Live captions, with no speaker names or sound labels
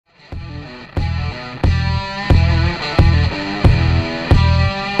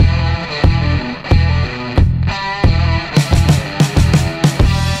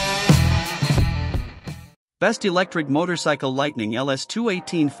Best electric motorcycle Lightning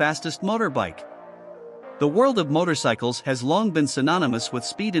LS218 fastest motorbike. The world of motorcycles has long been synonymous with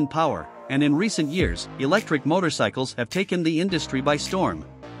speed and power, and in recent years, electric motorcycles have taken the industry by storm.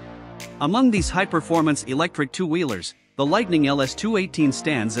 Among these high-performance electric two-wheelers, the Lightning LS218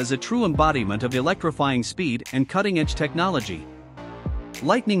 stands as a true embodiment of electrifying speed and cutting-edge technology.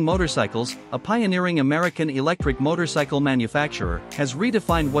 Lightning Motorcycles, a pioneering American electric motorcycle manufacturer, has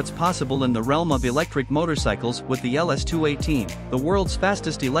redefined what's possible in the realm of electric motorcycles with the LS218, the world's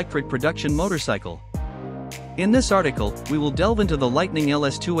fastest electric production motorcycle. In this article, we will delve into the Lightning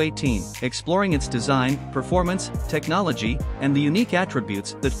LS218, exploring its design, performance, technology, and the unique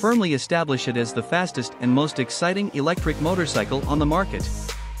attributes that firmly establish it as the fastest and most exciting electric motorcycle on the market.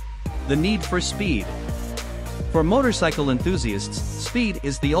 The need for speed. For motorcycle enthusiasts, speed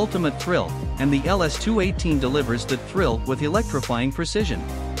is the ultimate thrill, and the LS218 delivers that thrill with electrifying precision.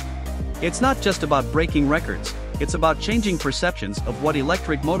 It's not just about breaking records, it's about changing perceptions of what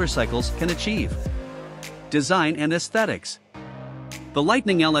electric motorcycles can achieve. Design and aesthetics. The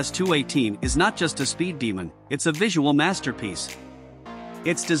Lightning LS218 is not just a speed demon, it's a visual masterpiece.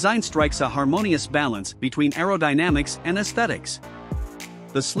 Its design strikes a harmonious balance between aerodynamics and aesthetics.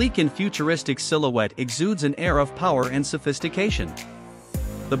 The sleek and futuristic silhouette exudes an air of power and sophistication.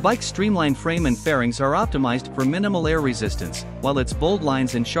 The bike's streamlined frame and fairings are optimized for minimal air resistance, while its bold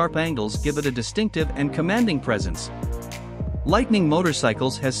lines and sharp angles give it a distinctive and commanding presence. Lightning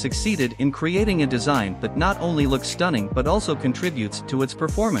Motorcycles has succeeded in creating a design that not only looks stunning but also contributes to its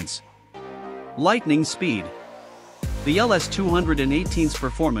performance. Lightning speed. The LS218's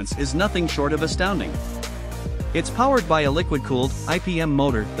performance is nothing short of astounding. It's powered by a liquid-cooled, IPM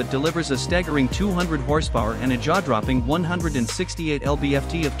motor that delivers a staggering 200 horsepower and a jaw-dropping 168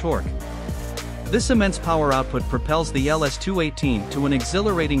 lb-ft of torque. This immense power output propels the LS218 to an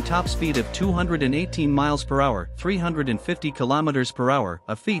exhilarating top speed of 218 miles per hour, 350 kilometers per hour,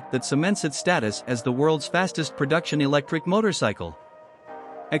 a feat that cements its status as the world's fastest production electric motorcycle.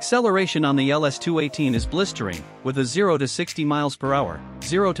 Acceleration on the LS218 is blistering, with a 0 to 60 miles per hour,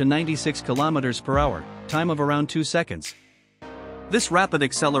 0 to 96 kilometers per hour, time of around 2 seconds. This rapid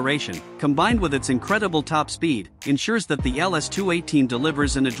acceleration, combined with its incredible top speed, ensures that the LS218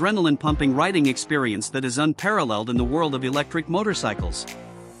 delivers an adrenaline-pumping riding experience that is unparalleled in the world of electric motorcycles.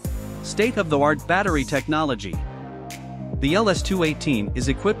 State-of-the-art battery technology. The LS218 is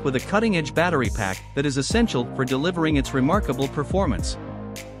equipped with a cutting-edge battery pack that is essential for delivering its remarkable performance.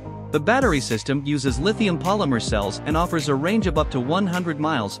 The battery system uses lithium polymer cells and offers a range of up to 100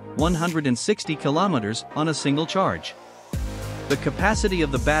 miles, 160 kilometers, on a single charge. The capacity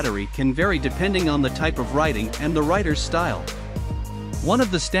of the battery can vary depending on the type of riding and the rider's style. One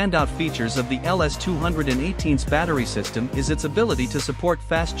of the standout features of the LS218's battery system is its ability to support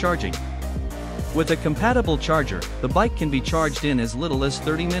fast charging. With a compatible charger, the bike can be charged in as little as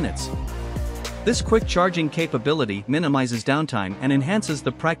 30 minutes. This quick charging capability minimizes downtime and enhances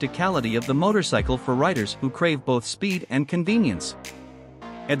the practicality of the motorcycle for riders who crave both speed and convenience.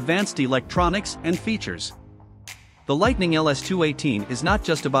 Advanced electronics and features. The Lightning LS218 is not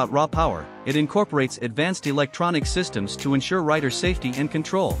just about raw power, it incorporates advanced electronic systems to ensure rider safety and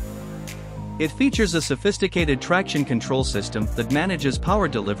control. It features a sophisticated traction control system that manages power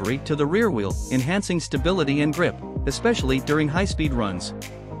delivery to the rear wheel, enhancing stability and grip, especially during high-speed runs.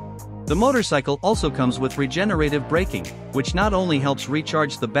 The motorcycle also comes with regenerative braking, which not only helps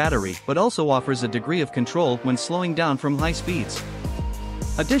recharge the battery but also offers a degree of control when slowing down from high speeds.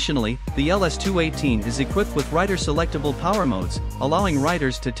 Additionally, the LS218 is equipped with rider-selectable power modes, allowing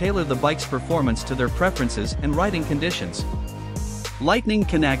riders to tailor the bike's performance to their preferences and riding conditions. Lightning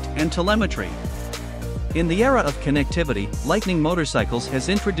Connect and telemetry. In the era of connectivity, Lightning Motorcycles has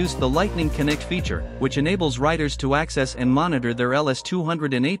introduced the Lightning Connect feature, which enables riders to access and monitor their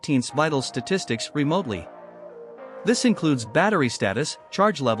LS218's vital statistics remotely. This includes battery status,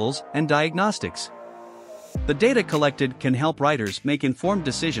 charge levels, and diagnostics. The data collected can help riders make informed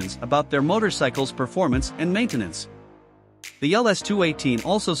decisions about their motorcycle's performance and maintenance. The LS218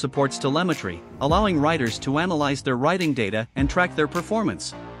 also supports telemetry, allowing riders to analyze their riding data and track their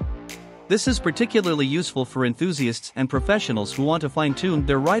performance. This is particularly useful for enthusiasts and professionals who want to fine-tune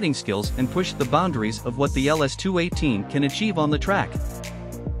their riding skills and push the boundaries of what the LS218 can achieve on the track.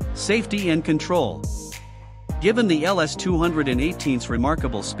 Safety and control. Given the LS218's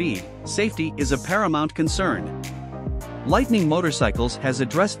remarkable speed, safety is a paramount concern. Lightning Motorcycles has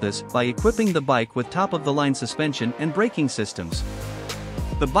addressed this by equipping the bike with top-of-the-line suspension and braking systems.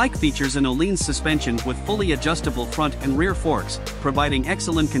 The bike features an Öhlins suspension with fully adjustable front and rear forks, providing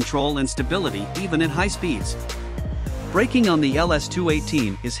excellent control and stability even at high speeds. Braking on the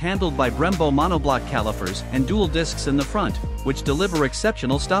LS218 is handled by Brembo monoblock calipers and dual discs in the front, which deliver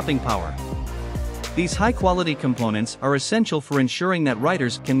exceptional stopping power. These high-quality components are essential for ensuring that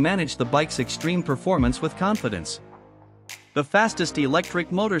riders can manage the bike's extreme performance with confidence. The fastest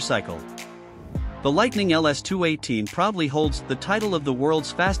electric motorcycle. The Lightning LS218 proudly holds the title of the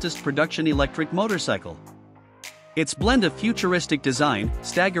world's fastest production electric motorcycle. Its blend of futuristic design,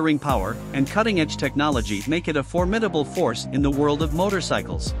 staggering power, and cutting-edge technology make it a formidable force in the world of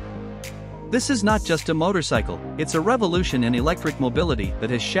motorcycles. This is not just a motorcycle, it's a revolution in electric mobility that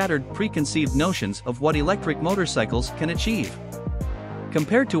has shattered preconceived notions of what electric motorcycles can achieve.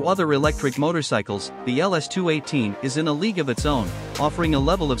 Compared to other electric motorcycles, the LS218 is in a league of its own, offering a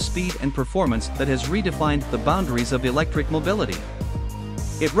level of speed and performance that has redefined the boundaries of electric mobility.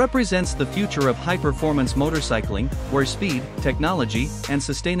 It represents the future of high-performance motorcycling, where speed, technology, and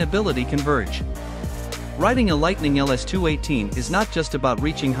sustainability converge. Riding a Lightning LS218 is not just about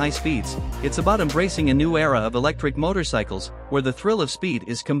reaching high speeds, it's about embracing a new era of electric motorcycles, where the thrill of speed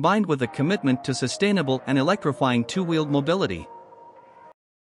is combined with a commitment to sustainable and electrifying two-wheeled mobility.